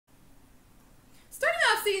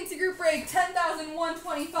CNC Group Break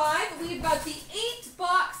 10,125. We've got the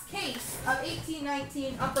 8-box case of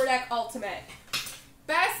 1819 Upper Deck Ultimate.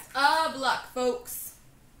 Best of luck, folks.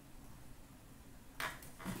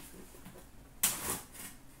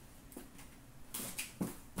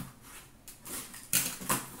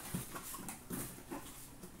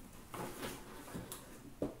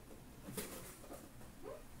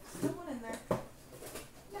 Still one in there.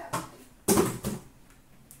 Yeah.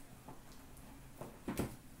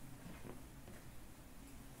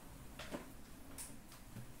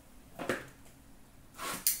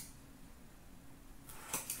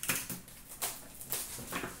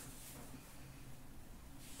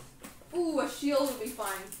 Ooh, a shield would be fine.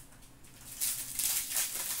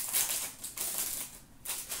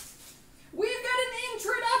 We've got an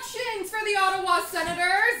introductions for the Ottawa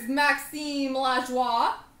Senators, Maxime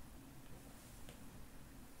Lajoie.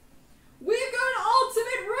 We've got an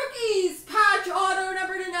Ultimate Rookies patch auto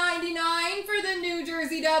number /99 for the New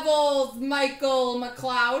Jersey Devils, Michael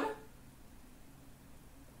McLeod.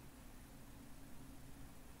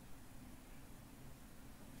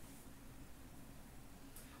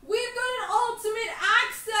 We've got an Ultimate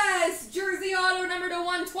Access jersey auto number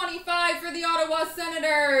 /125 for the Ottawa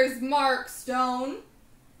Senators, Mark Stone.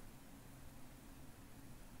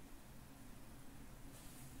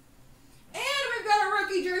 And we've got a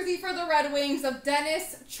rookie jersey for the Red Wings of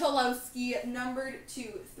Dennis Cholowski, numbered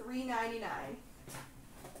 /399.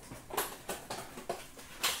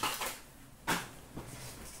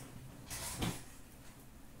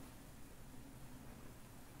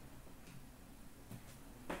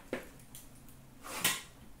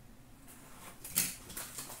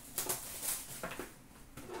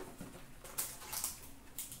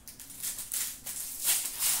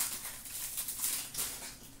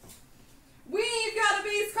 We've got a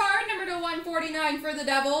base card number /149 for the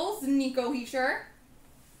Devils, Nico Hischier.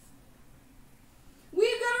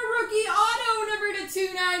 We've got a rookie auto number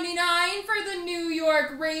 /299 for the New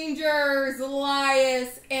York Rangers,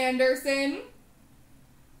 Elias Anderson.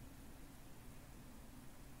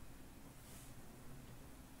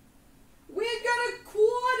 We've got a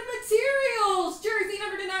Quad Materials jersey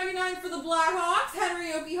number /99 for the Blackhawks,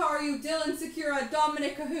 Henry Okiharu, Dylan Sekura,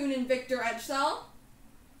 Dominic Cahoon, and Victor Edgell.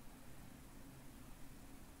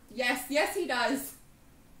 Yes, yes he does.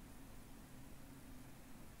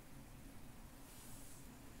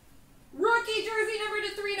 Rookie jersey number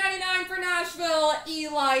 /399 for Nashville,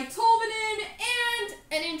 Eli Tolvanen, and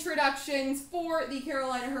an introductions for the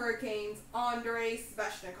Carolina Hurricanes, Andrei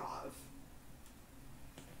Svechnikov.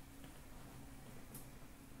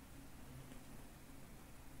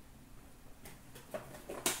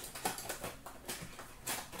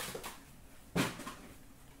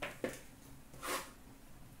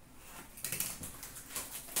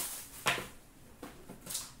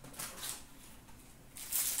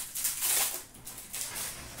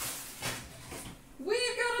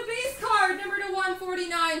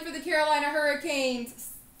 /149 for the Carolina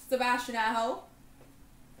Hurricanes, Sebastian Aho.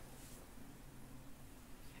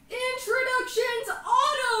 Introductions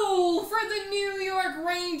auto for the New York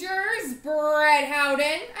Rangers, Brett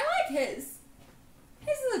Howden. I like his.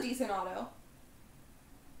 His is a decent auto.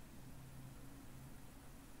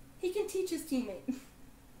 He can teach his teammate.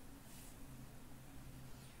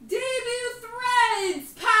 Debut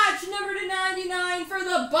Threads patch number /99 for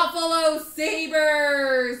the Buffalo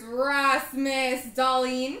Sabres, Rasmus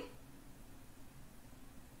Dahlin.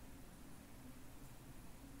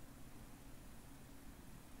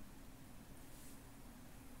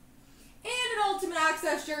 And an Ultimate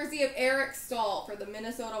Access jersey of Eric Stahl for the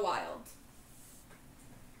Minnesota Wild.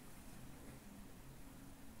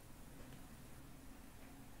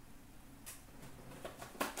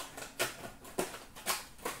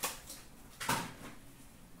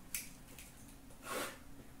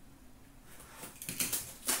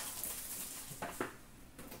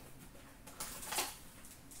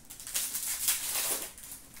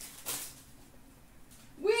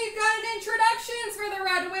 Introductions for the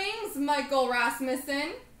Red Wings, Michael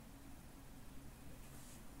Rasmussen.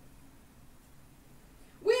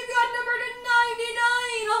 We've got number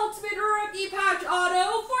 /99 Ultimate Rookie Patch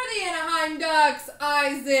Auto for the Anaheim Ducks,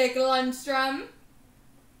 Isaac Lundstrom.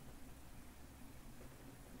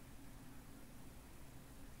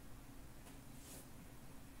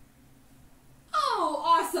 Oh,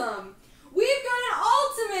 awesome. We've got an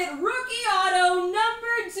Ultimate Rookie Auto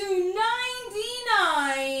number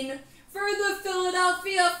 /299 for the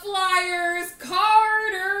Philadelphia Flyers,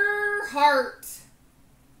 Carter Hart.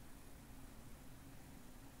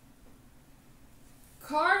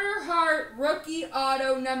 Carter Hart rookie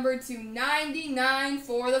auto number 299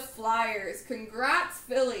 for the Flyers. Congrats,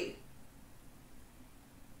 Philly.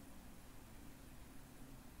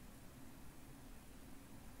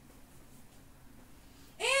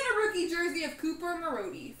 And a rookie jersey of Cooper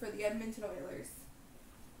Marody for the Edmonton Oilers.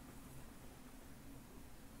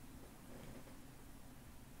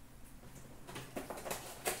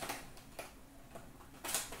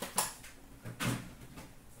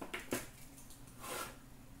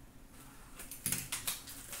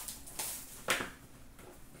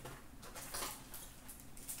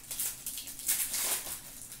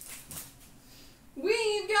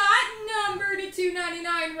 We've got number to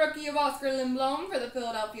 299 rookie of Oscar Lindblom for the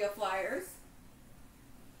Philadelphia Flyers.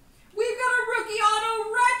 We've got a rookie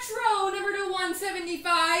auto retro number to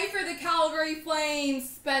 175 for the Calgary Flames,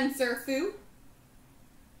 Spencer Fu.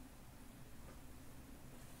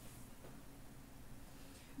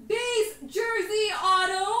 Base jersey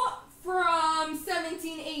auto from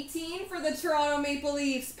 17-18 for the Toronto Maple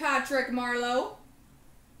Leafs, Patrick Marleau.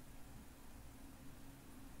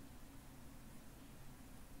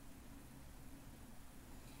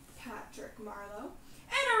 Patrick Marleau.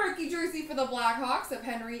 And a rookie jersey for the Blackhawks of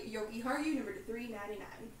Henry Yogi Haru, number to 399.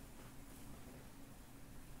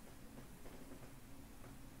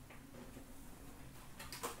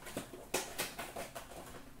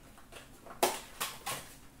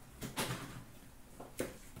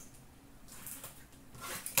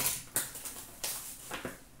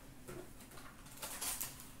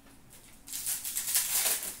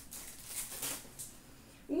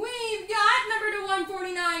 We've got number to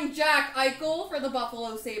 149, Jack Eichel for the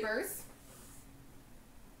Buffalo Sabres.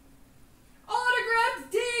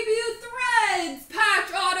 Autographed debut threads,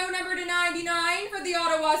 patch auto number to 99 for the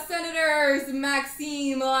Ottawa Senators,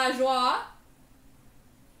 Maxime Lajoie.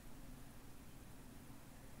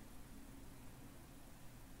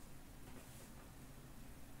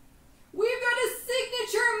 We've got a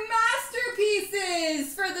signature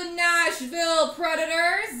masterpieces for the Nashville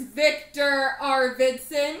Predators, Victor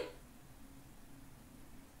Arvidsson.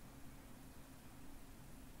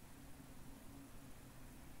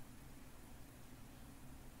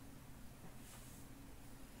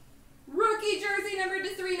 Rookie jersey number to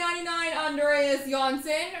 399, Andreas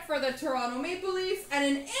Johnsson for the Toronto Maple Leafs.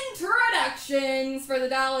 And an introductions for the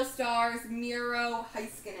Dallas Stars, Miro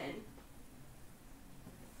Heiskanen.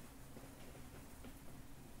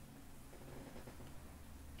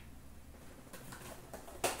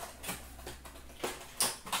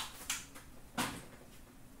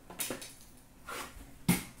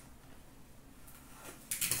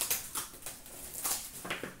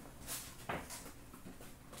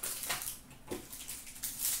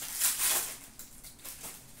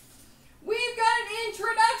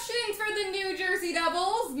 Introductions for the New Jersey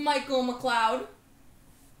Devils, Michael McLeod.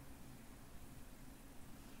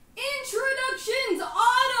 Introductions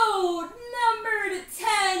auto numbered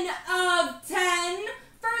 10 of 10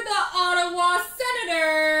 for the Ottawa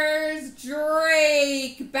Senators,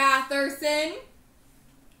 Drake Batherson.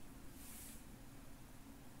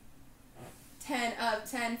 10 of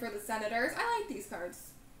 10 for the Senators. I like these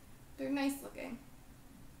cards. They're nice looking.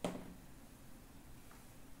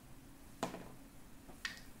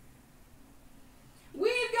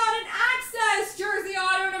 We've got an access jersey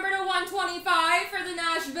auto number to 125 for the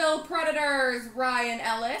Nashville Predators, Ryan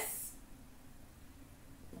Ellis.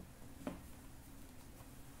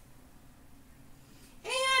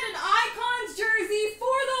 And an Icons jersey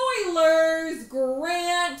for the Oilers,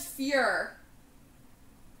 Grant Fuhr.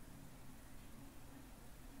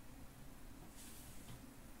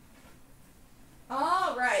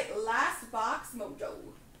 All right, last box mojo.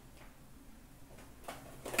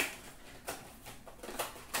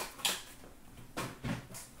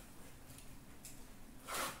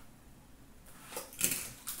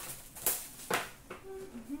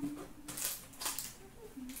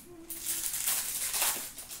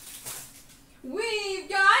 We've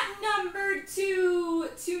got number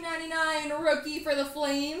 299 rookie for the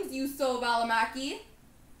Flames, Juuso Valimaki.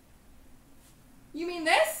 You mean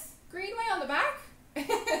this? Greenway on the back?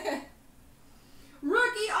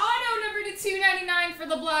 Rookie auto number to 299 for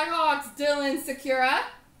the Blackhawks, Dylan Sikura.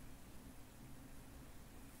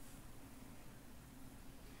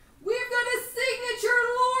 We've got a signature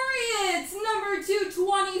laureates number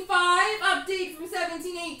 225, update from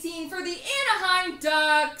 17-18 for the Anaheim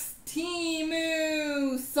Ducks,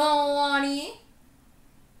 Teemu Selanne.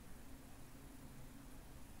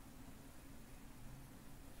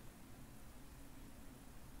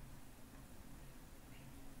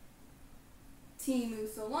 Teemu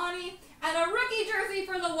Selanne. And a rookie jersey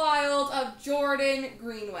for the Wild of Jordan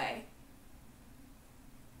Greenway.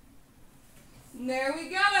 There we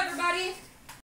go, everybody.